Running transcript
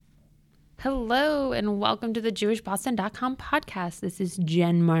Hello and welcome to the JewishBoston.com podcast. This is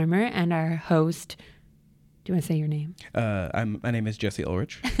Jen Marmer and our host. Do you want to say your name? My name is Jesse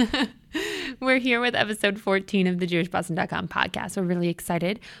Ulrich. We're here with episode 14 of the JewishBoston.com podcast. We're really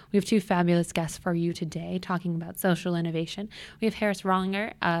excited. We have two fabulous guests for you today talking about social innovation. We have Harris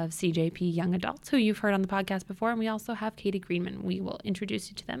Rollinger of CJP Young Adults, who you've heard on the podcast before, and we also have Katie Greenman. We will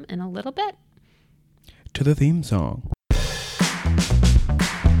introduce you to them in a little bit. To the theme song.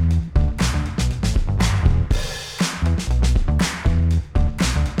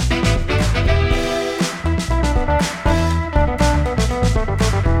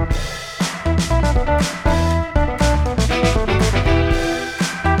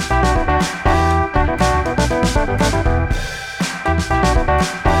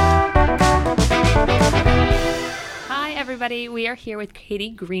 We are here with Katie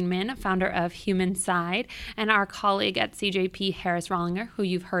Greenman, founder of Humanside, and our colleague at CJP, Harris Rollinger, who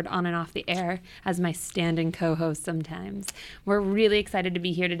you've heard on and off the air as my stand-in co-host sometimes. We're really excited to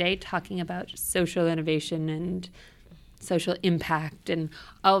be here today talking about social innovation and social impact and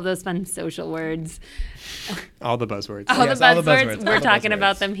all of those fun social words. All the buzzwords. All the buzzwords. We're talking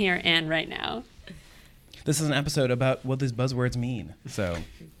about them here and right now. This is an episode about what these buzzwords mean. So,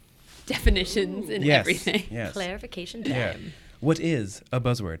 definitions and everything. Yes. Clarification time. Yeah. What is a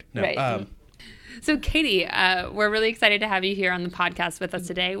buzzword? No. Right. So, Katie, we're really excited to have you here on the podcast with us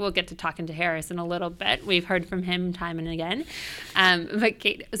today. We'll get to talking to Harris in a little bit. We've heard from him time and again. But,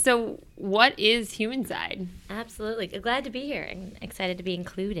 Kate, so what is Humanside? Absolutely. Glad to be here and excited to be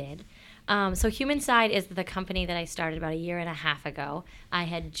included. So Humanside is the company that I started about a year and a half ago. I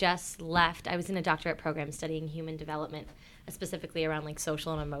had just left. I was in a doctorate program studying human development, specifically around like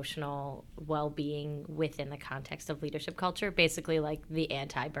social and emotional well-being within the context of leadership culture, basically like the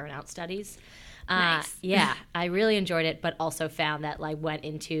anti-burnout studies. Nice. Yeah, I really enjoyed it, but also found that like went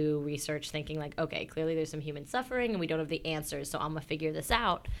into research thinking like, okay, clearly there's some human suffering and we don't have the answers, so I'm going to figure this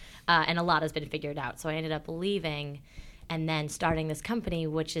out. And a lot has been figured out. So I ended up leaving and then starting this company,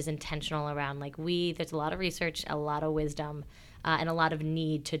 which is intentional around like there's a lot of research, a lot of wisdom, and a lot of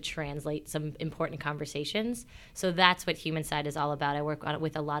need to translate some important conversations. So that's what Humanside is all about. I work on it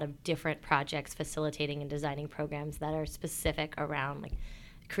with a lot of different projects, facilitating and designing programs that are specific around like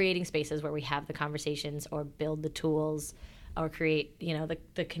creating spaces where we have the conversations or build the tools or create,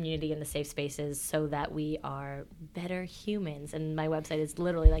 the community and the safe spaces so that we are better humans. And my website is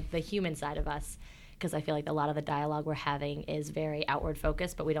literally like the human side of us, because I feel like a lot of the dialogue we're having is very outward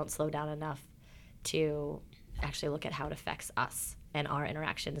focused, but we don't slow down enough to actually look at how it affects us and our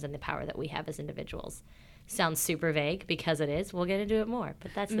interactions and the power that we have as individuals. Sounds super vague because it is. We'll get into it more,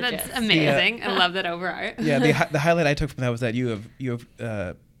 but that's the gist. That's amazing. Yeah. I love that overart. Yeah, the highlight I took from that was that you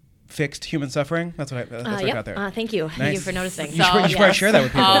have fixed human suffering. That's what I got there. Thank you. Nice. Thank you for noticing. You should probably share that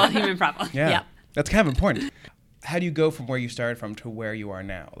with people. All human problem. Yeah. Yep. That's kind of important. How do you go from where you started from to where you are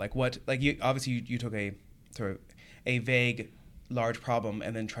now? You obviously you took a sort of a vague, large problem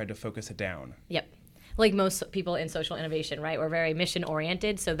and then tried to focus it down. Yep. Like most people in social innovation, right? We're very mission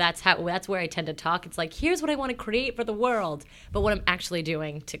oriented, so that's where I tend to talk. It's like, here's what I want to create for the world. But what I'm actually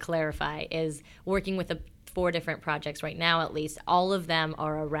doing, to clarify, is working with 4 different projects right now, at least. All of them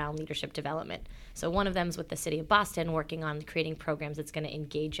are around leadership development. So one of them is with the city of Boston, working on creating programs that's going to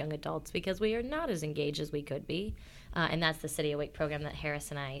engage young adults because we are not as engaged as we could be. And that's the City Awake program that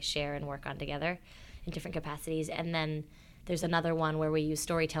Harris and I share and work on together in different capacities. And then there's another one where we use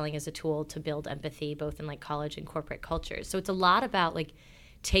storytelling as a tool to build empathy, both in like college and corporate cultures. So it's a lot about like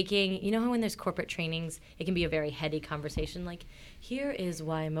taking, how when there's corporate trainings, it can be a very heady conversation, like, here is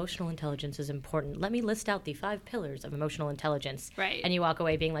why emotional intelligence is important. Let me list out the 5 pillars of emotional intelligence. Right. And you walk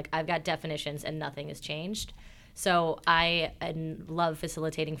away being like, I've got definitions and nothing has changed. So I love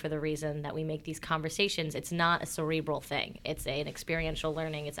facilitating for the reason that we make these conversations. It's not a cerebral thing. It's an experiential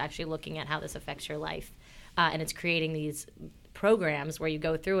learning. It's actually looking at how this affects your life. And it's creating these programs where you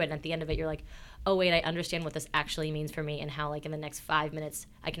go through it, and at the end of it, you're like, oh, wait, I understand what this actually means for me and how, like, in the next 5 minutes,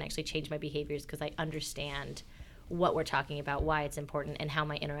 I can actually change my behaviors because I understand what we're talking about, why it's important, and how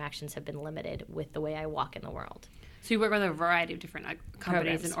my interactions have been limited with the way I walk in the world. So you work with a variety of different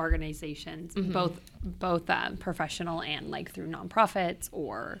companies Programs. and organizations, both professional and like through nonprofits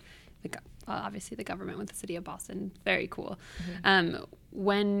or obviously the government with the city of Boston. Very cool.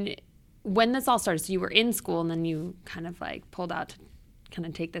 When this all started, so you were in school and then you kind of like pulled out to kind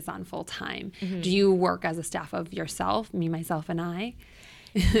of take this on full time. Do you work as a staff of yourself, me, myself, and I?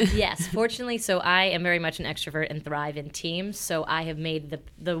 Yes, fortunately, so I am very much an extrovert and thrive in teams. So I have made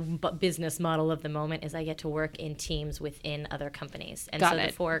the business model of the moment is I get to work in teams within other companies. And Got so it.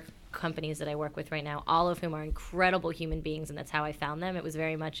 the 4 companies that I work with right now, all of whom are incredible human beings, and that's how I found them. It was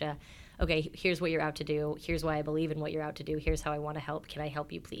very much okay, here's what you're out to do. Here's why I believe in what you're out to do. Here's how I want to help. Can I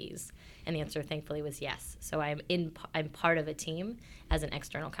help you, please? And the answer, thankfully, was yes. So I'm part of a team as an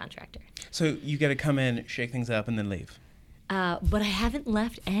external contractor. So you get to come in, shake things up, and then leave. But I haven't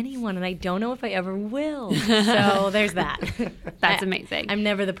left anyone, and I don't know if I ever will. So there's that. That's amazing. I'm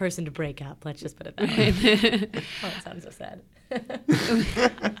never the person to break up. Let's just put it that way. Oh, it sounds so sad.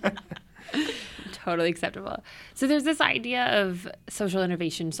 Totally acceptable. So there's this idea of social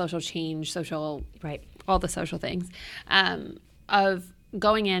innovation, social change, Right. all the social things, of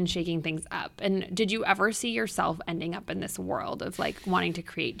going in, shaking things up. And did you ever see yourself ending up in this world of like wanting to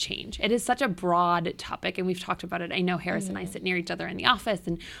create change? It is such a broad topic, and we've talked about it. I know Harris and I sit near each other in the office,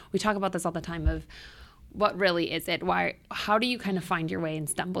 and we talk about this all the time of what really is it? How do you kind of find your way and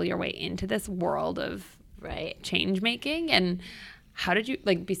stumble your way into this world of change making? And how did you,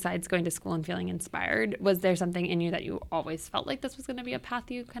 like, besides going to school and feeling inspired, was there something in you that you always felt like this was going to be a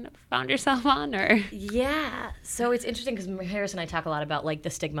path you kind of found yourself on, or? Yeah. So it's interesting because Harris and I talk a lot about like the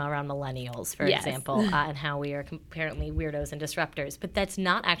stigma around millennials, for Yes. example, and how we are apparently weirdos and disruptors. But that's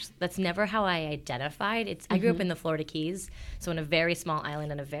never how I identified. I grew up in the Florida Keys, so in a very small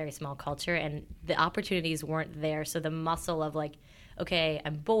island and a very small culture, and the opportunities weren't there. So the muscle of like, okay,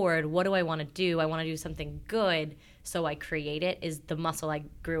 I'm bored. What do I want to do? I want to do something good, so I create it, is the muscle I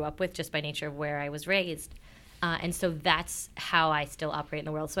grew up with just by nature of where I was raised. And so that's how I still operate in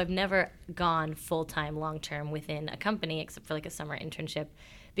the world. So I've never gone full-time, long-term within a company except for like a summer internship,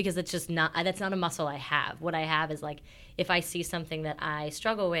 because that's not a muscle I have. What I have is like, if I see something that I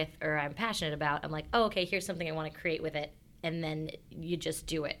struggle with or I'm passionate about, I'm like, oh, okay, here's something I want to create with it. And then you just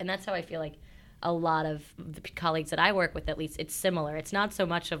do it. And that's how I feel like a lot of the colleagues that I work with, at least, it's similar. It's not so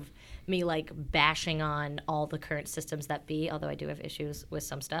much of me like bashing on all the current systems that be, although I do have issues with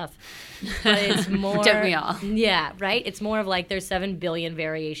some stuff. But it's more, Don't we all? Yeah, right? It's more of like there's 7 billion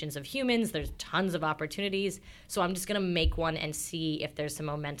variations of humans. There's tons of opportunities. So I'm just going to make one and see if there's some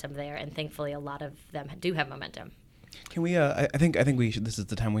momentum there. And thankfully, a lot of them do have momentum. Can we? I think we should. This is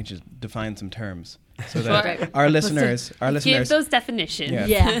the time we should define some terms so that Sure. our listeners, Give those definitions.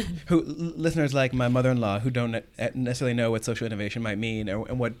 Yeah. listeners like my mother-in-law who don't necessarily know what social innovation might mean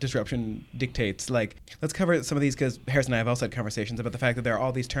and what disruption dictates. Like, let's cover some of these, because Harris and I have also had conversations about the fact that there are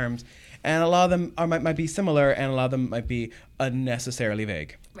all these terms, and a lot of them might be similar, and a lot of them might be unnecessarily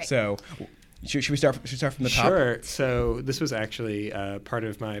vague. Right. So. Should we start from the top? Sure. So this was actually part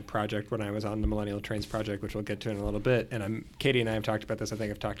of my project when I was on the Millennial Trains Project, which we'll get to in a little bit. And Katie and I have talked about this. I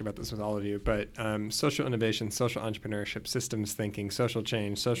think I've talked about this with all of you. But social innovation, social entrepreneurship, systems thinking, social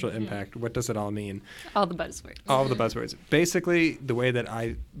change, social impact, what does it all mean? All the buzzwords. All of the buzzwords. Basically, the way that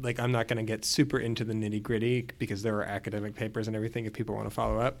I'm not going to get super into the nitty gritty because there are academic papers and everything if people want to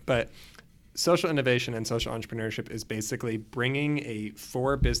follow up. But social innovation and social entrepreneurship is basically bringing a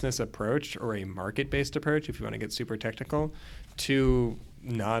for-business approach or a market-based approach, if you want to get super technical, to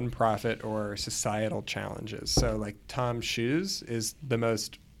nonprofit or societal challenges. So like Tom's Shoes is the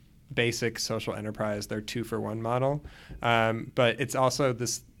most basic social enterprise, their 2-for-1 model. But it's also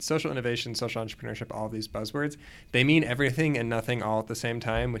this social innovation, social entrepreneurship, all of these buzzwords. They mean everything and nothing all at the same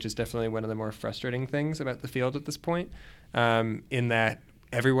time, which is definitely one of the more frustrating things about the field at this point, in that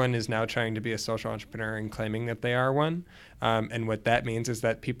everyone is now trying to be a social entrepreneur and claiming that they are one. And what that means is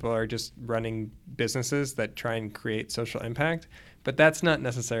that people are just running businesses that try and create social impact. But that's not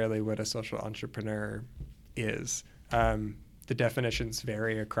necessarily what a social entrepreneur is. The definitions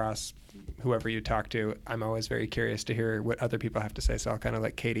vary across whoever you talk to. I'm always very curious to hear what other people have to say. So I'll kind of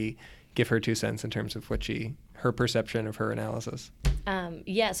let Katie give her 2 cents in terms of her perception of her analysis.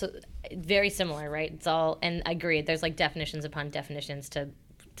 Yeah, so very similar, right? It's all, and I agree, there's like definitions upon definitions to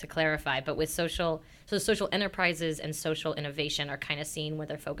clarify, but with social enterprises and social innovation are kind of seen where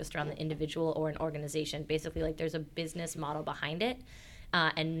they're focused around the individual or an organization. Basically, like there's a business model behind it,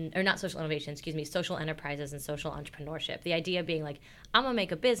 or not social innovation, social enterprises and social entrepreneurship. The idea being like, I'm gonna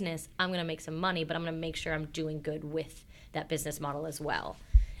make a business, I'm gonna make some money, but I'm gonna make sure I'm doing good with that business model as well.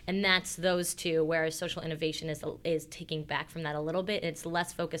 And that's those two, whereas social innovation is taking back from that a little bit. It's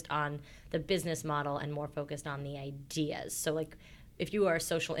less focused on the business model and more focused on the ideas. So like if you are a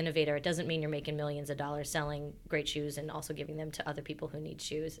social innovator, it doesn't mean you're making millions of dollars selling great shoes and also giving them to other people who need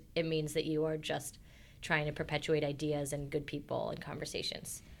shoes. It means that you are just trying to perpetuate ideas and good people and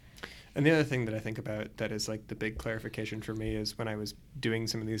conversations. And the other thing that I think about that is like the big clarification for me is when I was doing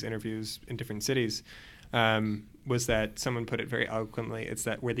some of these interviews in different cities, was that someone put it very eloquently. It's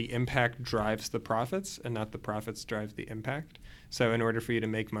that where the impact drives the profits and not the profits drive the impact. So in order for you to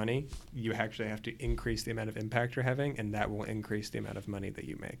make money, you actually have to increase the amount of impact you're having, and that will increase the amount of money that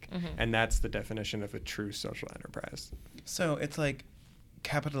you make. And that's the definition of a true social enterprise. So it's like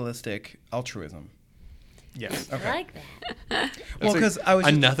capitalistic altruism. Yes. Okay. I like that. Well, because I was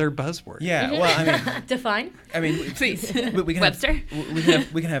just, another buzzword. yeah. Well, I mean, Define. Please. we can Webster?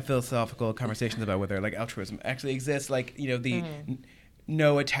 we can have philosophical conversations about whether like altruism actually exists. Like the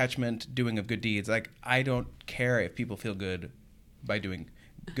no attachment doing of good deeds. Like I don't care if people feel good by doing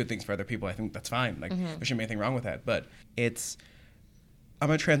good things for other people. I think that's fine. Like there shouldn't be anything wrong with that. But I'm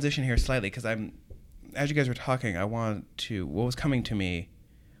gonna transition here slightly because as you guys were talking, what was coming to me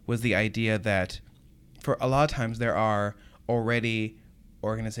was the idea that for a lot of times there are already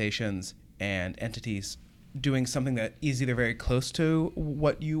organizations and entities doing something that is either very close to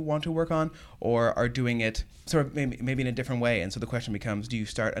what you want to work on or are doing it sort of maybe in a different way. And so the question becomes, do you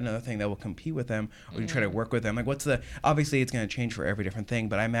start another thing that will compete with them, or do you try to work with them? Like obviously it's going to change for every different thing,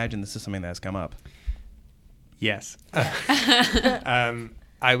 but I imagine this is something that has come up. Yes.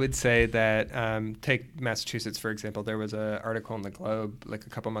 I would say that take Massachusetts, for example. There was an article in the Globe like a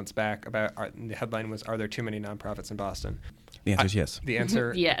couple months back about the headline was, "Are there too many nonprofits in Boston?" The answer is yes. The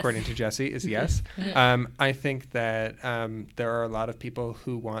answer, Yes. according to Jesse, is yes. I think that there are a lot of people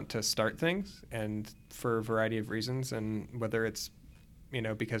who want to start things, and for a variety of reasons, and whether it's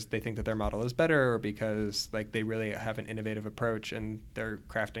because they think that their model is better, or because like they really have an innovative approach and they're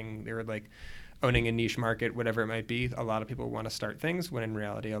owning a niche market, whatever it might be. A lot of people want to start things when in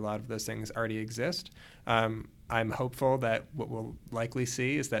reality a lot of those things already exist. I'm hopeful that what we'll likely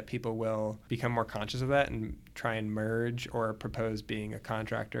see is that people will become more conscious of that and try and merge or propose being a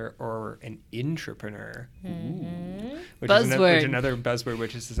contractor or an intrapreneur. Which is another buzzword,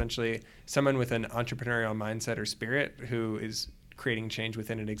 which is essentially someone with an entrepreneurial mindset or spirit who is creating change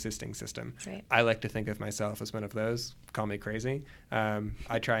within an existing system. Right. I like to think of myself as one of those. Call me crazy.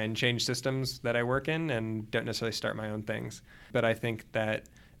 I try and change systems that I work in and don't necessarily start my own things. But I think that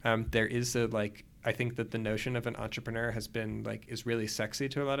there is I think that the notion of an entrepreneur has been is really sexy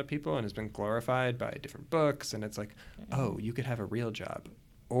to a lot of people and has been glorified by different books. And it's like, oh, you could have a real job,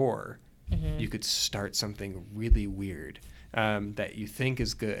 or you could start something really weird that you think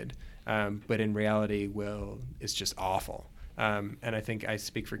is good, but in reality is just awful. And I think I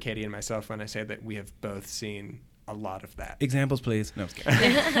speak for Katie and myself when I say that we have both seen a lot of that. Examples, please. No, I'm just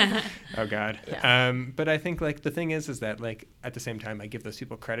kidding. Oh, God. Yeah. But I think the thing is that at the same time, I give those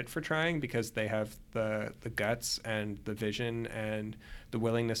people credit for trying because they have the guts and the vision and the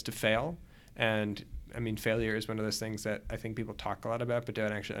willingness to fail. And I mean, failure is one of those things that I think people talk a lot about, but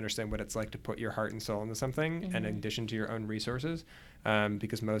don't actually understand what it's like to put your heart and soul into something, and in addition to your own resources,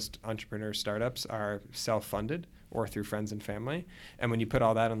 because most entrepreneur startups are self-funded or through friends and family. And when you put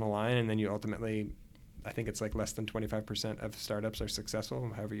all that on the line, and then you ultimately, I think it's less than 25% of startups are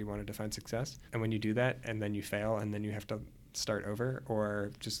successful, however you want to define success. And when you do that, and then you fail, and then you have to start over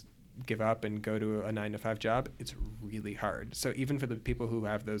or just give up and go to a 9-to-5 job, it's really hard. So even for the people who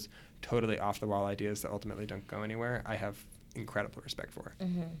have those totally off-the-wall ideas that ultimately don't go anywhere, I have incredible respect for.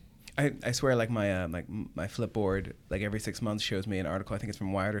 I swear, my Flipboard, every 6 months shows me an article. I think it's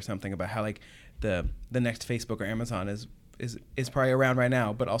from Wired or something about how the next Facebook or Amazon is probably around right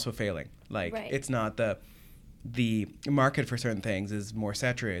now, but also failing. Right. It's not the market for certain things is more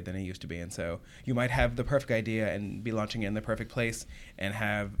saturated than it used to be, and so you might have the perfect idea and be launching it in the perfect place and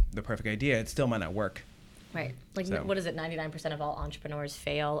have the perfect idea. It still might not work. Right. So. What is it? 99% of all entrepreneurs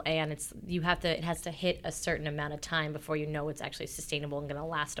fail, and it has to hit a certain amount of time before you know it's actually sustainable and going to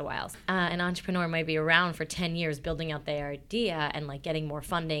last a while. An entrepreneur might be around for 10 years building out their idea and getting more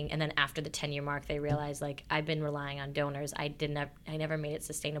funding, and then after the 10-year mark, they realize I've been relying on donors. I never made it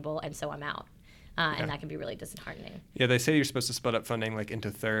sustainable, and so I'm out. And that can be really disheartening. Yeah, they say you're supposed to split up funding into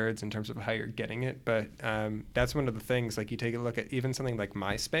thirds in terms of how you're getting it, but that's one of the things. You take a look at even something like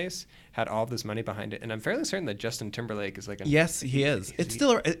MySpace had all this money behind it, and I'm fairly certain that Justin Timberlake is yes, he is. It's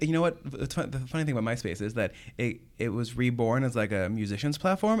still, you know what? The funny thing about MySpace is that it was reborn as a musician's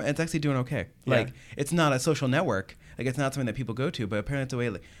platform, and it's actually doing okay. It's not a social network. It's not something that people go to, but apparently it's a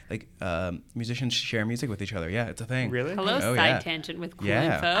way musicians share music with each other. Yeah, it's a thing. Really? Hello, side tangent with cool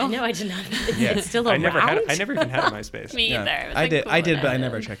info. I know, I did not. Yeah. It's still around. I never even had a MySpace. Me either. Yeah. I did, but I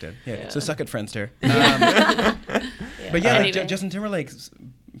never checked it. Yeah. So suck it, Friendster. But yeah, Anyway. Justin Timberlake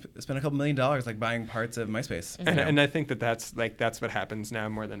spent a couple $1 million buying parts of MySpace. And I think that's what happens now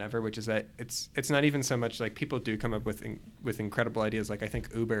more than ever, which is that it's not even so much people do come up with incredible ideas. I think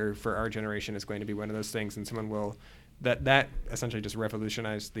Uber for our generation is going to be one of those things, and someone will that essentially just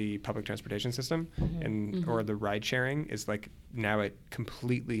revolutionized the public transportation system, or the ride sharing is like now a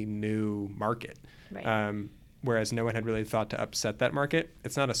completely new market. Right. Whereas no one had really thought to upset that market.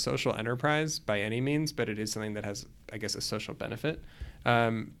 It's not a social enterprise by any means, but it is something that has, I guess, a social benefit.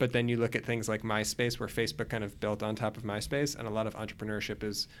 But then you look at things like MySpace, where Facebook kind of built on top of MySpace, and a lot of entrepreneurship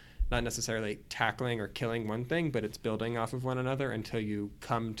is not necessarily tackling or killing one thing, but it's building off of one another until you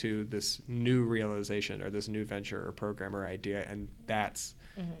come to this new realization or this new venture or program or idea, and that's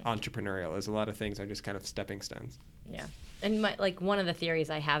entrepreneurial. As a lot of things are just kind of stepping stones. Yeah. And one of the theories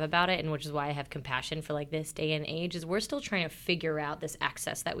I have about it, and which is why I have compassion for like this day and age, is we're still trying to figure out this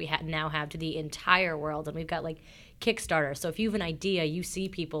access that we now have to the entire world. And we've got like Kickstarter. So if you have an idea, you see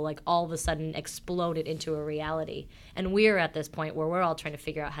people like all of a sudden explode it into a reality. And we're at this point where we're all trying to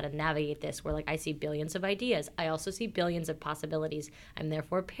figure out how to navigate this, where like I see billions of ideas. I also see billions of possibilities. I'm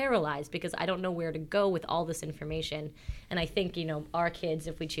therefore paralyzed because I don't know where to go with all this information. And I think, our kids,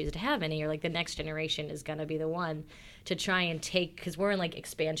 if we choose to have any, or like the next generation is going to be the one to try and take, because we're in like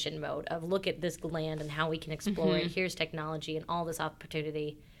expansion mode of look at this land and how we can explore it. Here's technology and all this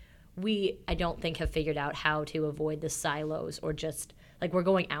opportunity. I don't think have figured out how to avoid the silos, or just like we're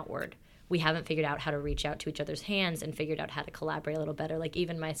going outward. We haven't figured out how to reach out to each other's hands and figured out how to collaborate a little better. Like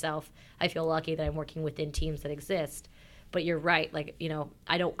even myself, I feel lucky that I'm working within teams that exist. But you're right. Like,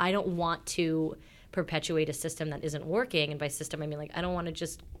 I don't want to perpetuate a system that isn't working. And by system, I mean like I don't want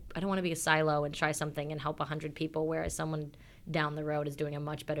to be a silo and try something and help 100 people, whereas someone down the road is doing a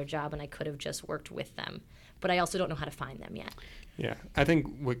much better job and I could have just worked with them. But I also don't know how to find them yet. Yeah, I think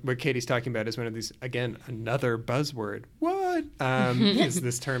what Katie's talking about is one of these, again, another buzzword. What is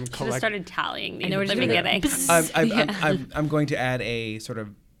this term? Should have started tallying these I know at the we're beginning. I'm going to add a sort of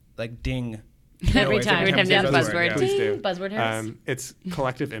like ding. Every time you you have say buzzword. yeah. Please do. Buzzword Harris. It's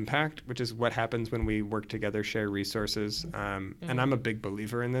collective impact, which is what happens when we work together, share resources. And I'm a big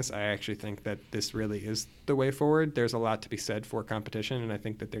believer in this. I actually think that this really is the way forward. There's a lot to be said for competition, and I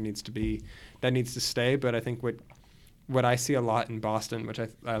think that needs to stay. But I think what I see a lot in Boston, which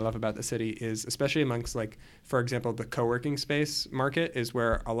I love about the city, is especially amongst, like, for example, the co-working space market, is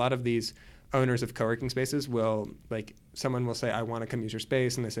where a lot of these owners of co-working spaces will, like, someone will say, I want to come use your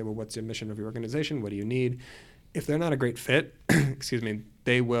space. And they say, well, what's the mission of your organization? What do you need? If they're not a great fit,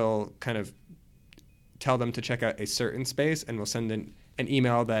 they will kind of tell them to check out a certain space and will send an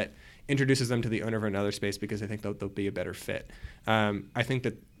email that introduces them to the owner of another space because they think they'll be a better fit. I think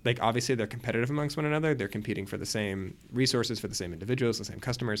that, like, obviously they're competitive amongst one another. They're competing for the same resources, for the same individuals, the same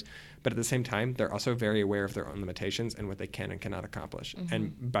customers. But at the same time, they're also very aware of their own limitations and what they can and cannot accomplish.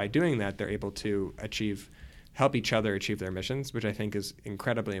 And by doing that, they're able to help each other achieve their missions, which I think is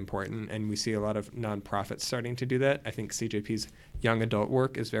incredibly important. And we see a lot of nonprofits starting to do that. I think CJP's young adult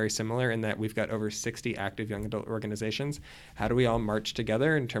work is very similar in that we've got over 60 active young adult organizations. How do we all march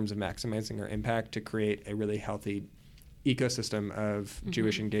together in terms of maximizing our impact to create a really healthy ecosystem of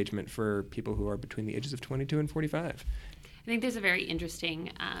Jewish engagement for people who are between the ages of 22 and 45? I think there's a very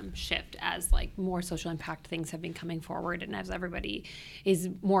interesting shift as like more social impact things have been coming forward, and as everybody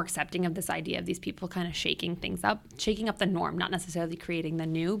is more accepting of this idea of these people kind of shaking things up, shaking up the norm, not necessarily creating the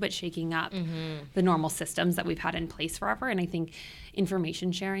new, but shaking up the normal systems that we've had in place forever. And I think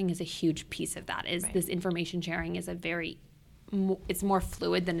information sharing is a huge piece of that. This information sharing is it's more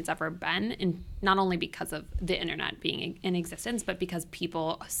fluid than it's ever been, and not only because of the internet being in existence, but because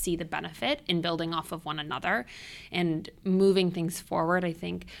people see the benefit in building off of one another and moving things forward. I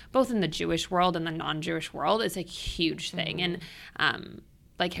think both in the Jewish world and the non-Jewish world is a huge thing. And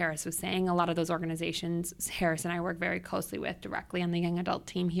like Harris was saying, a lot of those organizations, Harris and I work very closely with directly on the young adult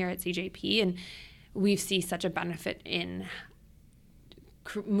team here at CJP, and we see such a benefit in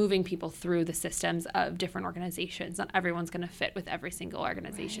moving people through the systems of different organizations. Not everyone's going to fit with every single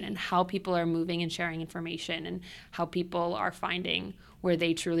organization, and how people are moving and sharing information and how people are finding where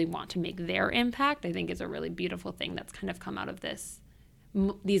they truly want to make their impact, I think is a really beautiful thing that's kind of come out of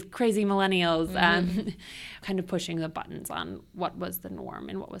these crazy millennials kind of pushing the buttons on what was the norm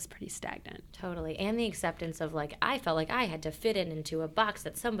and what was pretty stagnant. Totally. And the acceptance of, like, I felt like I had to fit into a box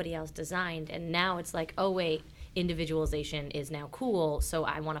that somebody else designed, and now it's like, oh wait, individualization is now cool, so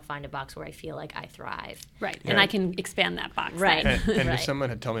I want to find a box where I feel like I thrive. Right. Yeah. And I can expand that box. Right. And right. If someone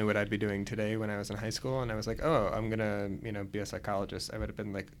had told me what I'd be doing today when I was in high school and I was like, oh, I'm going to, be a psychologist, I would have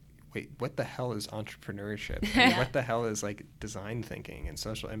been like, wait, what the hell is entrepreneurship? And what the hell is, like, design thinking and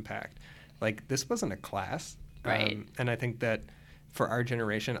social impact? Like, this wasn't a class. Right. And I think that for our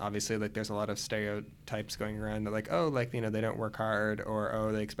generation, obviously, like there's a lot of stereotypes going around that like, oh, like, you know, they don't work hard, or,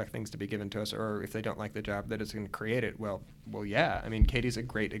 oh, they expect things to be given to us, or if they don't like the job, that is going to create it. Well, yeah. I mean, Katie's a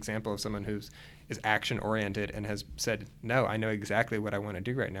great example of someone is action oriented and has said, no, I know exactly what I want to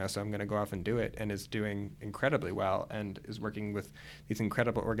do right now, so I'm going to go off and do it, and is doing incredibly well and is working with these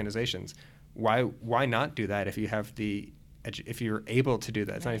incredible organizations. Why not do that if you have if you're able to do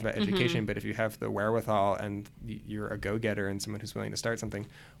that? It's not even about education, but if you have the wherewithal and you're a go-getter and someone who's willing to start something,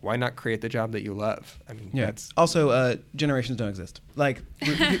 why not create the job that you love? I mean, that's... Also, generations don't exist. Like,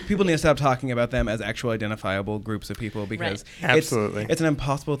 people need to stop talking about them as actual identifiable groups of people, because Absolutely. It's an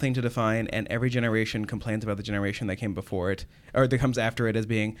impossible thing to define, and every generation complains about the generation that came before it, or that comes after it, as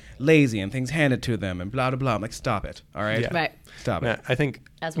being lazy and things handed to them and blah, blah, blah. I'm like, stop it, all right? Yeah. Right. Stop it. I think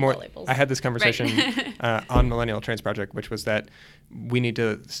As with all labels. I had this conversation on Millennial Trains Project, which was that we need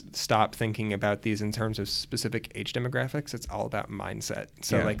to stop thinking about these in terms of specific age demographics. It's all about mindset.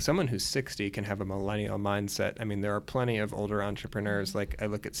 So like someone who's 60 can have a millennial mindset. I mean, there are plenty of older entrepreneurs. Like I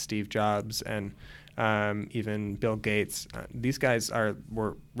look at Steve Jobs and even Bill Gates. These guys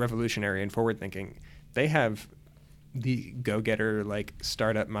were revolutionary and forward thinking. They have the go-getter, like,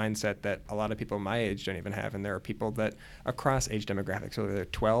 startup mindset that a lot of people my age don't even have. And there are people that across age demographics, whether they're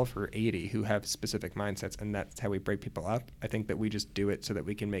 12 or 80, who have specific mindsets, and that's how we break people up. I think that we just do it so that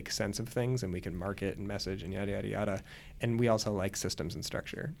we can make sense of things and we can market and message and yada, yada, yada. And we also like systems and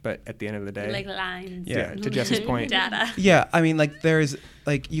structure. But at the end of the day... Like lines. Yeah, to Jess's point... Data. Yeah, I mean, like, there's,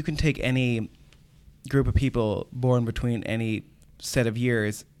 like, you can take any group of people born between any set of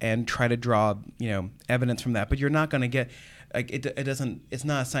years and try to draw, you know, evidence from that, but you're not going to get, like, it doesn't, it's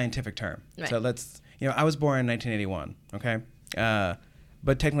not a scientific term. Right. So let's, you know, I was born in 1981, okay?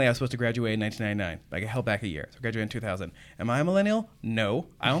 But technically I was supposed to graduate in 1999. Like, I held back a year, so I graduated in 2000. Am I a millennial? No,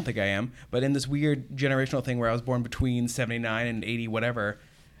 I don't think I am. But in this weird generational thing where I was born between 79 and 80, whatever,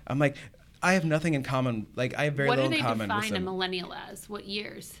 I'm like, I have nothing in common. Like, I have very little in common with What do they define a them. millennial as? What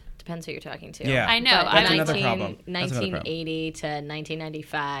years? Depends who you're talking to. Yeah. I know. That's I'm another 19, problem. That's another 1980 to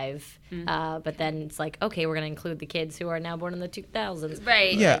 1995. But then it's like, okay, we're going to include the kids who are now born in the 2000s.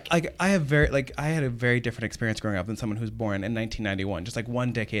 Right. Yeah, like I had a very different experience growing up than someone who's born in 1991, just like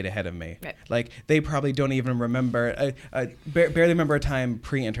one decade ahead of me. Right. Like they probably don't even remember, barely remember a time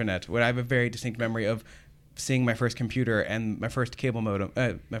pre-internet where I have a very distinct memory of seeing my first computer and my first cable modem,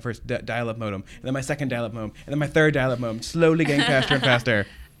 my first dial-up modem, and then my second dial-up modem, and then my third dial-up modem, slowly getting faster and faster.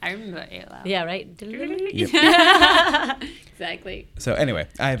 I remember AOL. Yeah, right? Yep. Exactly. So anyway,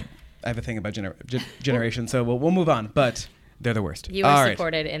 I have a thing about generation, so we'll move on, but they're the worst. You were All right.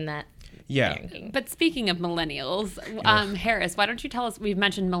 supported in that. Yeah. ranking. But speaking of millennials, Harris, why don't you tell us, we've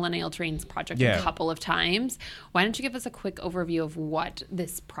mentioned Millennial Trains Project a couple of times. Why don't you give us a quick overview of what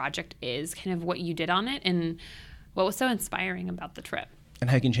this project is, kind of what you did on it, and what was so inspiring about the trip? And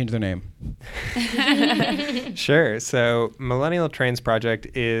how you can change their name. Sure. So Millennial Trains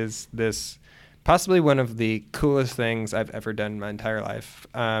Project is this possibly one of the coolest things I've ever done in my entire life.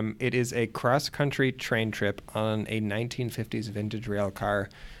 It is a cross-country train trip on a 1950s vintage rail car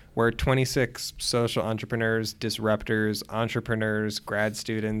where 26 social entrepreneurs, disruptors, entrepreneurs, grad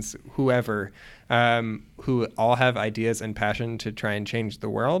students, whoever, who all have ideas and passion to try and change the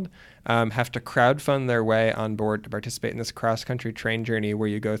world, have to crowdfund their way on board to participate in this cross-country train journey where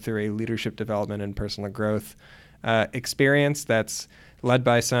you go through a leadership development and personal growth experience that's led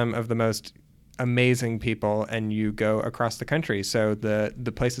by some of the most amazing people, and you go across the country. So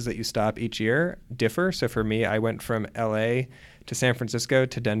the places that you stop each year differ. So for me, I went from LA to San Francisco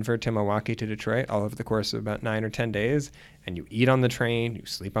to Denver to Milwaukee to Detroit, all over the course of about 9 or 10 days. And you eat on the train, you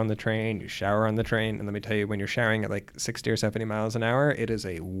sleep on the train, you shower on the train. And let me tell you, when you're showering at like 60 or 70 miles an hour, it is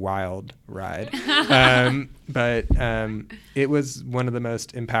a wild ride. But it was one of the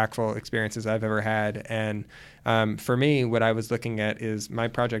most impactful experiences I've ever had. And for me, what I was looking at is my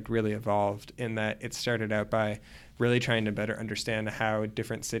project really evolved in that it started out by really trying to better understand how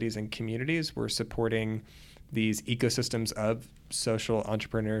different cities and communities were supporting these ecosystems of social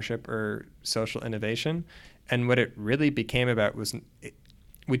entrepreneurship or social innovation. And what it really became about was,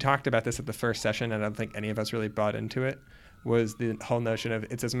 we talked about this at the first session, and I don't think any of us really bought into it, was the whole notion of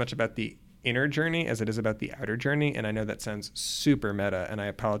it's as much about the inner journey as it is about the outer journey. And I know that sounds super meta, and I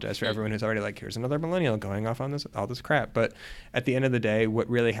apologize for everyone who's already like, here's another millennial going off on all this crap. But at the end of the day, what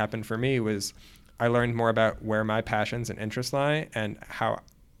really happened for me was I learned more about where my passions and interests lie and how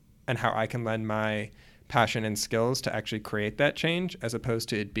I can lend my passion and skills to actually create that change, as opposed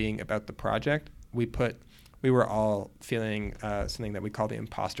to it being about the project. We put we were all feeling something that we call the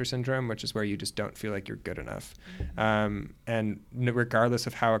imposter syndrome, which is where you just don't feel like you're good enough. And regardless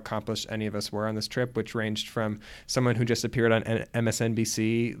of how accomplished any of us were on this trip, which ranged from someone who just appeared on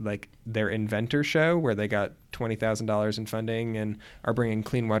MSNBC, like their inventor show where they got $20,000 in funding and are bringing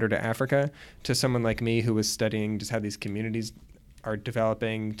clean water to Africa, to someone like me who was studying just how these communities are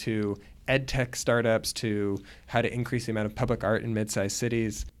developing, to ed tech startups, to how to increase the amount of public art in mid-sized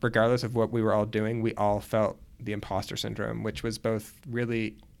cities. Regardless of what we were all doing, we all felt the imposter syndrome, which was both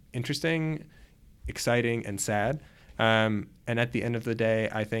really interesting, exciting, and sad. And at the end of the day,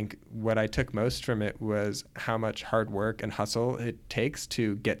 I think what I took most from it was how much hard work and hustle it takes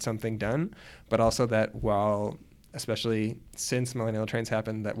to get something done, but also that while, especially since Millennial Trains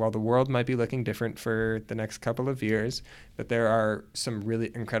happened, that while the world might be looking different for the next couple of years, that there are some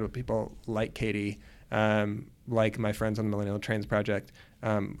really incredible people like Katie, like my friends on the Millennial Trains Project,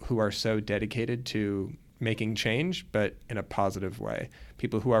 who are so dedicated to making change, but in a positive way.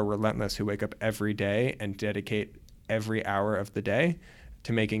 People who are relentless, who wake up every day and dedicate every hour of the day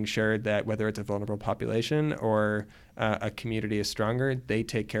to making sure that whether it's a vulnerable population or a community is stronger, they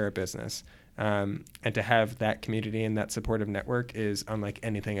take care of business. And to have that community and that supportive network is unlike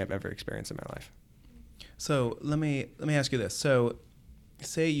anything I've ever experienced in my life. So let me ask you this. So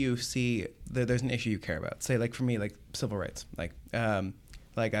say you see that there's an issue you care about. Say, like for me, like civil rights. Like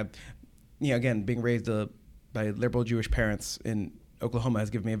I, again, being raised by liberal Jewish parents in Oklahoma has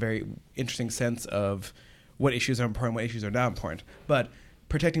given me a very interesting sense of what issues are important, what issues are not important. But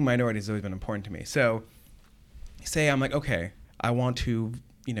protecting minorities has always been important to me. So say I'm like, okay, I want to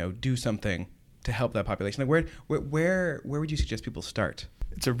do something to help that population. Like where would you suggest people start?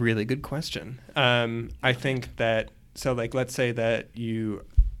 It's a really good question. I think that, so like, let's say that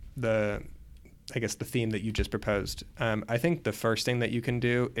the theme that you just proposed, I think the first thing that you can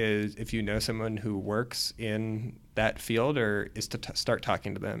do is, if you know someone who works in that field, is to start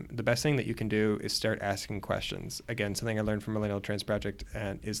talking to them. The best thing that you can do is start asking questions. Again, something I learned from Millennial Trains Project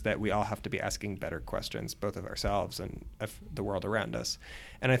is that we all have to be asking better questions, both of ourselves and of the world around us.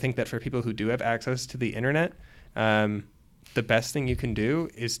 And I think that for people who do have access to the internet, the best thing you can do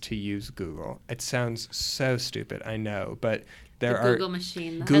is to use Google. It sounds so stupid, I know, but Google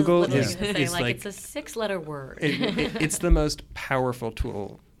machine. Google is like it's a 6-letter word. It's the most powerful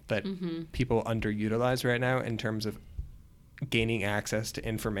tool that people underutilize right now in terms of gaining access to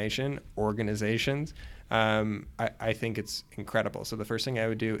information, organizations. I think it's incredible. So the first thing I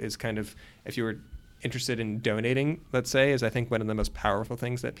would do is kind of, if you were interested in donating, let's say, is I think one of the most powerful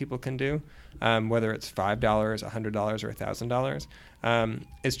things that people can do, whether it's $5, $100, or $1,000,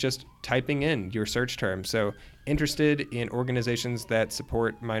 is just typing in your search term. So interested in organizations that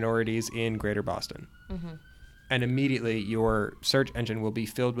support minorities in Greater Boston. And immediately your search engine will be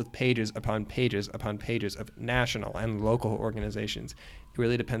filled with pages upon pages upon pages of national and local organizations. It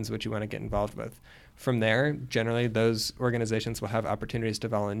really depends what you want to get involved with. From there, generally those organizations will have opportunities to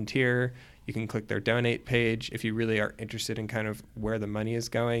volunteer. You can click their donate page. If you really are interested in kind of where the money is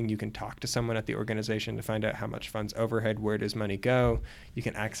going, you can talk to someone at the organization to find out how much funds overhead, where does money go. You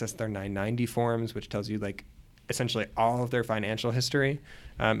can access their 990 forms, which tells you like essentially all of their financial history,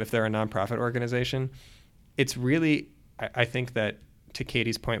 if they're a nonprofit organization. It's really, I think that, to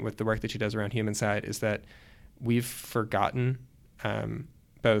Katie's point with the work that she does around Humanside, is that we've forgotten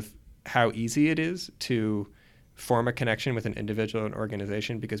both how easy it is to form a connection with an individual and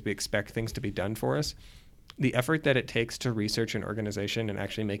organization because we expect things to be done for us. The effort that it takes to research an organization and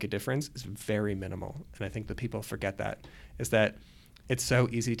actually make a difference is very minimal. And I think that people forget that, is that it's so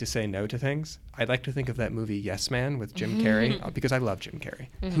easy to say no to things. I like to think of that movie Yes Man with Jim Carrey, because I love Jim Carrey.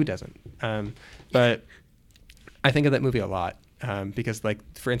 Who doesn't? But I think of that movie a lot because, like,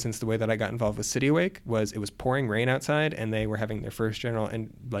 for instance, the way that I got involved with City Awake was it was pouring rain outside and they were having their first general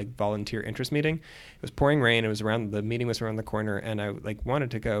and volunteer interest meeting. It was pouring rain. The meeting was around the corner, and I wanted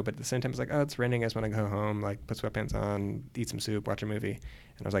to go, but at the same time I was like, oh, it's raining. I just want to go home, put sweatpants on, eat some soup, watch a movie.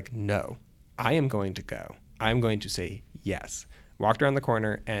 And I was like, no, I am going to go. I'm going to say yes. Walked around the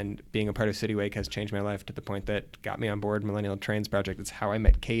corner, and being a part of City Wake has changed my life to the point that got me on board Millennial Trains Project. It's how I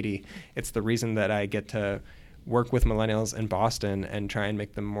met Katie. It's the reason that I get to work with millennials in Boston and try and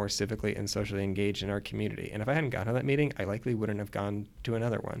make them more civically and socially engaged in our community. And if I hadn't gone to that meeting, I likely wouldn't have gone to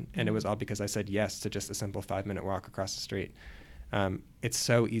another one. And it was all because I said yes to just a simple 5-minute walk across the street. It's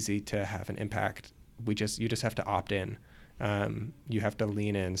so easy to have an impact. You just have to opt in. You have to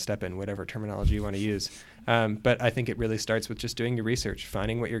lean in, step in, whatever terminology you want to use. But I think it really starts with just doing your research,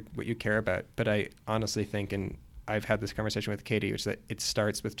 finding what you care about. But I honestly think, and I've had this conversation with Katie, which is that it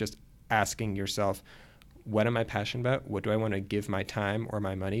starts with just asking yourself, what am I passionate about? What do I want to give my time or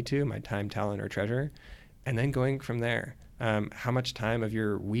my money to, my time, talent, or treasure? And then going from there, how much time of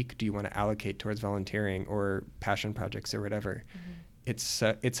your week do you want to allocate towards volunteering or passion projects or whatever?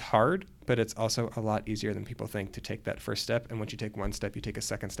 It's hard, but it's also a lot easier than people think to take that first step. And once you take one step, you take a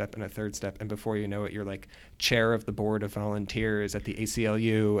second step and a third step. And before you know it, you're like chair of the board of volunteers at the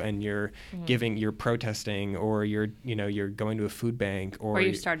ACLU, and you're you're protesting, or you're going to a food bank, or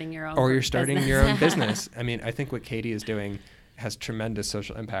you're starting your own your own business. I mean, I think what Katie is doing has tremendous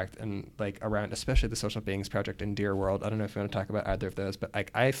social impact, and like around, especially the Social Beings Project and Dear World. I don't know if you want to talk about either of those, but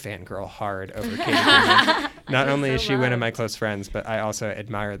like I fangirl hard over Katie Greenman. Not only is she one of my close friends, but I also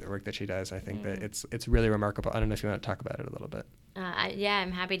admire the work that she does. I think that it's really remarkable. I don't know if you want to talk about it a little bit. Yeah,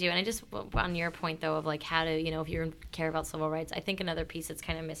 I'm happy to. And I just, on your point though, of like how to, if you care about civil rights, I think another piece that's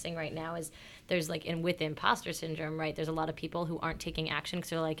kind of missing right now is there's like, with imposter syndrome, right? There's a lot of people who aren't taking action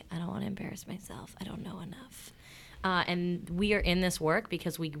because they're like, I don't want to embarrass myself. I don't know enough. And we are in this work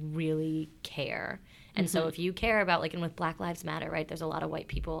because we really care. And so if you care about, like, and with Black Lives Matter, right, there's a lot of white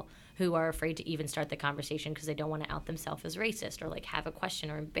people who are afraid to even start the conversation because they don't want to out themselves as racist or, like, have a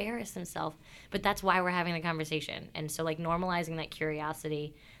question or embarrass themselves. But that's why we're having the conversation. And so, like, normalizing that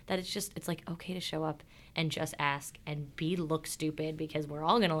curiosity, that it's, like, okay to show up and just ask and look stupid, because we're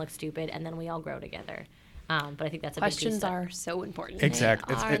all going to look stupid, and then we all grow together. But I think that's a questions big piece are so important.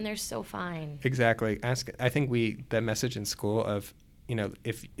 Exactly. They are, and they're so fine. Exactly. I think the message in school of,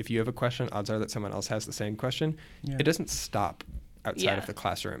 if you have a question, odds are that someone else has the same question. Yeah. It doesn't stop outside of the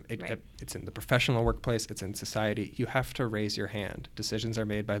classroom. It's in the professional workplace. It's in society. You have to raise your hand. Decisions are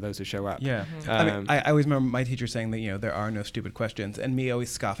made by those who show up. Yeah. I always remember my teacher saying that, there are no stupid questions, and me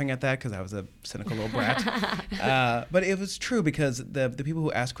always scoffing at that because I was a cynical little brat. But it was true, because the people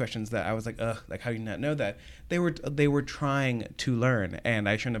who asked questions that I was like, ugh, like, how do you not know that? They were trying to learn, and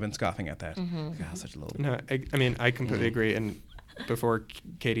I shouldn't have been scoffing at that. God, such a little... No, I completely agree. And before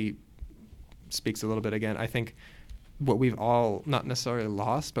Katie speaks a little bit again, I think what we've all not necessarily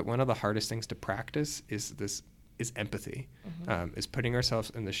lost, but one of the hardest things to practice is empathy, is putting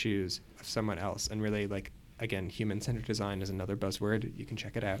ourselves in the shoes of someone else, and really, like, again, human-centered design is another buzzword. You can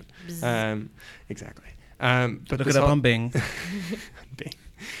check it out. Exactly. But look it up on Bing. Bing.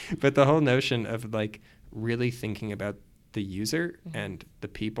 But the whole notion of, like, really thinking about the user and the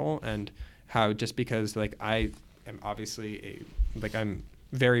people, and how just because, like, I am obviously I'm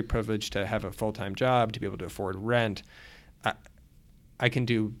very privileged to have a full-time job, to be able to afford rent. I can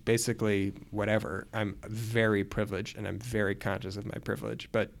do basically whatever. I'm very privileged, and I'm very conscious of my privilege.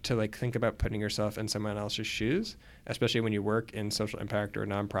 But to, like, think about putting yourself in someone else's shoes, especially when you work in social impact or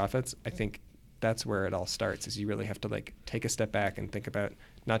nonprofits, I think that's where it all starts, is you really have to, like, take a step back and think about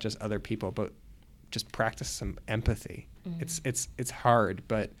not just other people, but just practice some empathy. It's hard,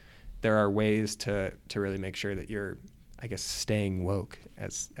 but there are ways to really make sure that you're, I guess, staying woke,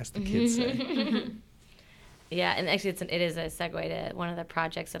 as the kids say. Yeah, and actually it is a segue to one of the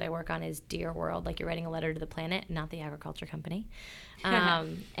projects that I work on is Dear World, like you're writing a letter to the planet, not the agriculture company.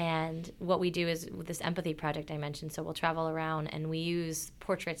 And what we do is with this empathy project I mentioned, so we'll travel around and we use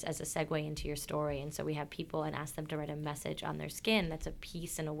portraits as a segue into your story. And so we have people and ask them to write a message on their skin that's a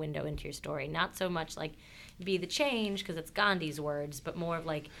piece and a window into your story. Not so much like be the change, because it's Gandhi's words, but more of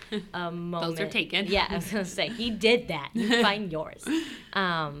like a moment. Those are taken. Yeah, I was going to say, he did that. You find yours.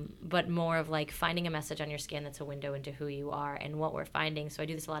 But more of like finding a message on your skin that's a window into who you are and what we're finding. So I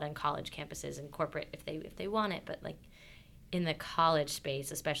do this a lot on college campuses and corporate if they want it, but like in the college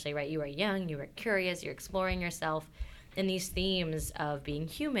space especially, right? You are young, you are curious, you're exploring yourself. And these themes of being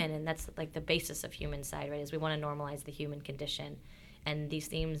human, and that's like the basis of Humanside, right, is we want to normalize the human condition. And these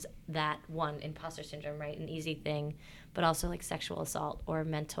themes that, one, imposter syndrome, right, an easy thing, but also like sexual assault or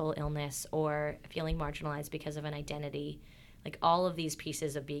mental illness or feeling marginalized because of an identity. Like all of these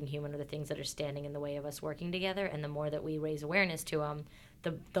pieces of being human are the things that are standing in the way of us working together. And the more that we raise awareness to them,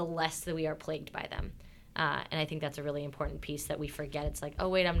 the less that we are plagued by them. And I think that's a really important piece that we forget. It's like, oh,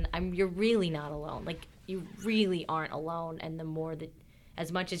 wait, you're really not alone. Like, you really aren't alone. And the more that,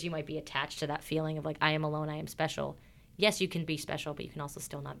 as much as you might be attached to that feeling of like, I am alone, I am special, yes, you can be special, but you can also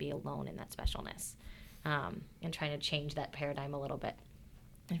still not be alone in that specialness. And trying to change that paradigm a little bit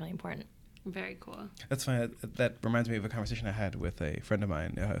is really important. Very cool. That's fine. That reminds me of a conversation I had with a friend of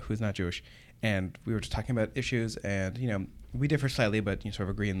mine who's not Jewish, and we were just talking about issues, and we differ slightly, but sort of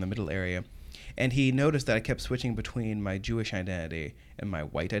agree in the middle area. And he noticed that I kept switching between my Jewish identity and my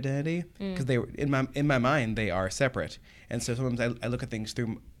white identity, because they were in my mind they are separate. And so sometimes I look at things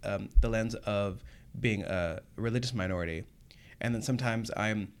through the lens of being a religious minority, and then sometimes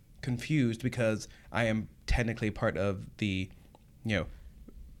I'm confused because I am technically part of the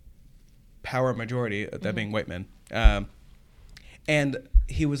power majority, that being white men. And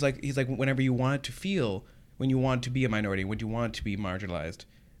he's like, whenever you want to feel, when you want to be a minority, when you want to be marginalized,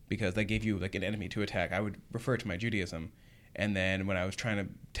 because that gave you like an enemy to attack, I would refer to my Judaism. And then when I was trying to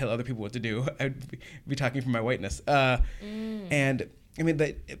tell other people what to do, I'd be talking from my whiteness. And I mean,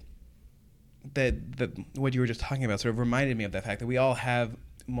 that what you were just talking about sort of reminded me of the fact that we all have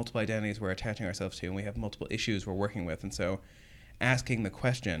multiple identities we're attaching ourselves to, and we have multiple issues we're working with. And so asking the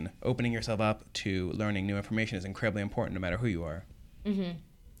question, opening yourself up to learning new information is incredibly important no matter who you are. Mm-hmm.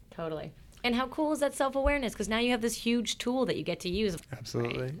 Totally. And how cool is that self-awareness? Because now you have this huge tool that you get to use.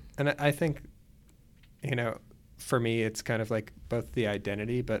 Absolutely. Right. And I think, for me, it's kind of like both the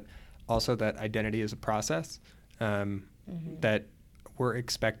identity, but also that identity is a process that we're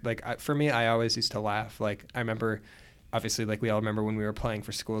for me, I always used to laugh. Like, I remember, obviously, like we all remember when we were applying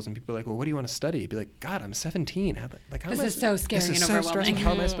for schools and people were like, well, what do you want to study? Be like, God, I'm 17. This is so scary and overwhelming.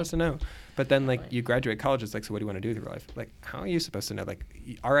 How am I supposed to know? But then like you graduate college, it's like, so what do you want to do with your life? Like, how are you supposed to know? Like,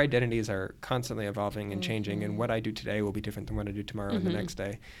 our identities are constantly evolving and changing, and what I do today will be different than what I do tomorrow and the next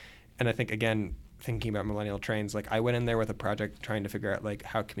day. And I think, again, thinking about Millennial Trains, like I went in there with a project trying to figure out like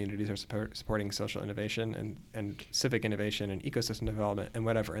how communities are supporting social innovation and civic innovation and ecosystem development and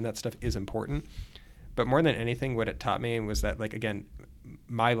whatever, and that stuff is important. But more than anything, what it taught me was that, like, again,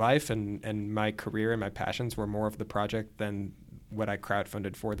 my life and my career and my passions were more of the project than what I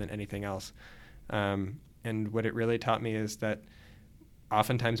crowdfunded for than anything else. And what it really taught me is that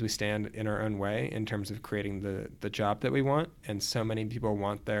oftentimes we stand in our own way in terms of creating the job that we want. And so many people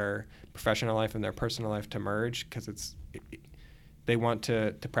want their professional life and their personal life to merge because they want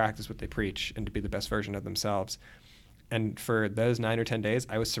to practice what they preach and to be the best version of themselves. And for those 9 or 10 days,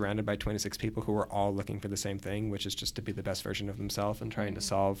 I was surrounded by 26 people who were all looking for the same thing, which is just to be the best version of themselves and trying to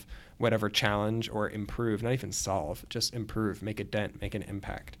solve whatever challenge or improve, not even solve, just improve, make a dent, make an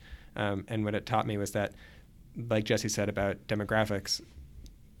impact. And what it taught me was that, like Jesse said about demographics,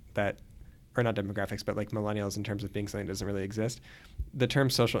 or not demographics, but like millennials in terms of being something that doesn't really exist. The term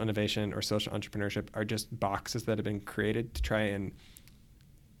social innovation or social entrepreneurship are just boxes that have been created to try and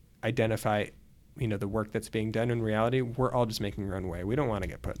identify the work that's being done. In reality, we're all just making our own way. We don't want to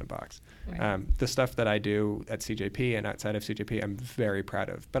get put in a box. Right. The stuff that I do at CJP and outside of CJP, I'm very proud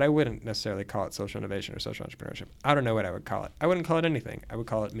of, but I wouldn't necessarily call it social innovation or social entrepreneurship. I don't know what I would call it. I wouldn't call it anything. I would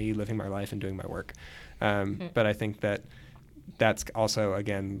call it me living my life and doing my work. But I think that's also,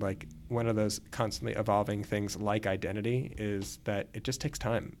 again, like one of those constantly evolving things like identity is that it just takes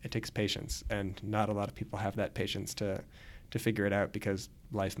time. It takes patience, and not a lot of people have that patience to figure it out because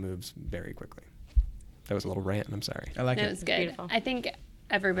life moves very quickly. That was a little rant, and I'm sorry. I like it. It was good. Beautiful. I think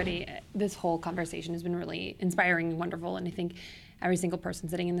everybody, this whole conversation has been really inspiring and wonderful. And I think every single person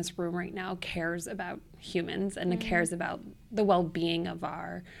sitting in this room right now cares about humans and cares about the well-being of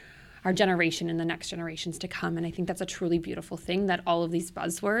our generation and the next generations to come. And I think that's a truly beautiful thing that all of these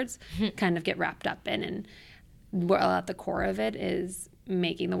buzzwords kind of get wrapped up in. And well, at the core of it is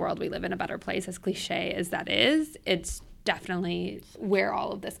making the world we live in a better place, as cliche as that is. It's definitely where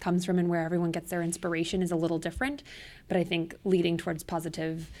all of this comes from, and where everyone gets their inspiration is a little different. But I think leading towards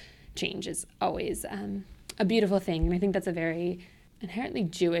positive change is always a beautiful thing. And I think that's a very inherently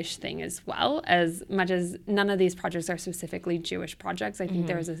Jewish thing as well. As much as none of these projects are specifically Jewish projects, I think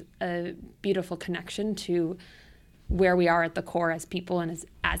there's a beautiful connection to where we are at the core as people and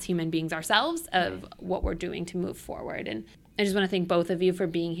as human beings ourselves of what we're doing to move forward. And I just want to thank both of you for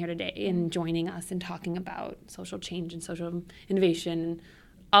being here today and joining us and talking about social change and social innovation and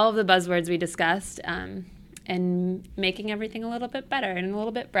all of the buzzwords we discussed, and making everything a little bit better and a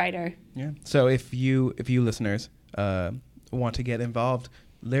little bit brighter. Yeah. So if you listeners want to get involved,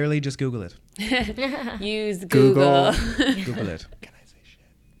 literally just Google it. Use Google. Google it.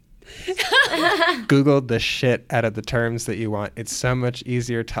 Google the shit out of the terms that you want. It's so much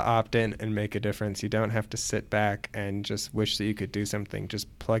easier to opt in and make a difference. You don't have to sit back and just wish that you could do something. Just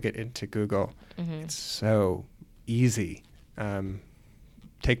plug it into Google. It's so easy.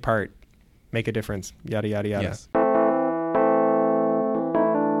 Take part, make a difference, yada, yada, yada. Yes.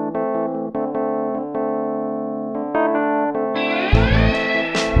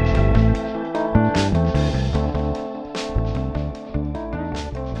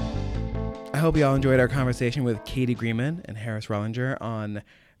 I hope you all enjoyed our conversation with Katie Greenman and Harris Rollinger on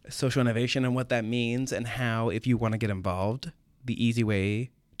social innovation and what that means, and how, if you want to get involved, the easy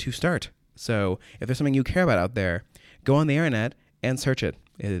way to start. So if there's something you care about out there, go on the internet and search it.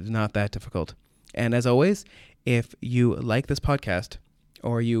 It is not that difficult. And as always, if you like this podcast,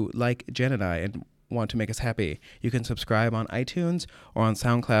 or you like Jen and I and want to make us happy, you can subscribe on iTunes or on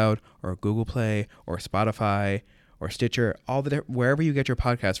SoundCloud or Google Play or Spotify or Stitcher, wherever you get your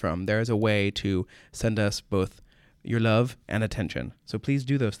podcast from. There is a way to send us both your love and attention. So please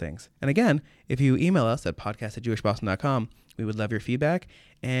do those things. And again, if you email us at podcast@jewishboston.com, we would love your feedback,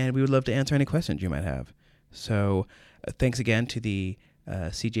 and we would love to answer any questions you might have. So thanks again to the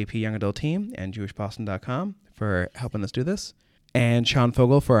CJP Young Adult team and jewishboston.com for helping us do this, and Sean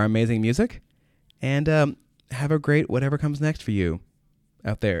Fogel for our amazing music. And have a great whatever comes next for you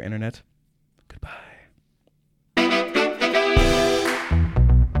out there, Internet. Goodbye.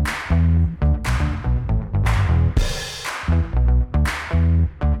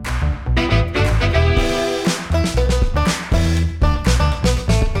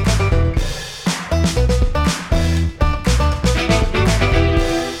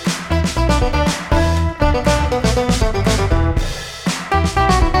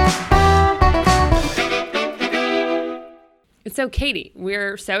 So, Katie,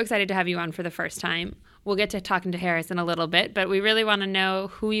 we're so excited to have you on for the first time. We'll get to talking to Harris in a little bit, but we really want to know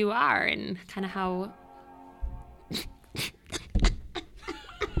who you are and kind of how...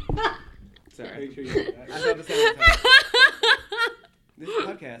 Sorry. I love the sound. This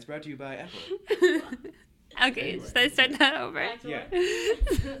podcast brought to you by Apple. Okay, should I start that over? Yeah.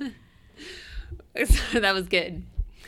 So that was good.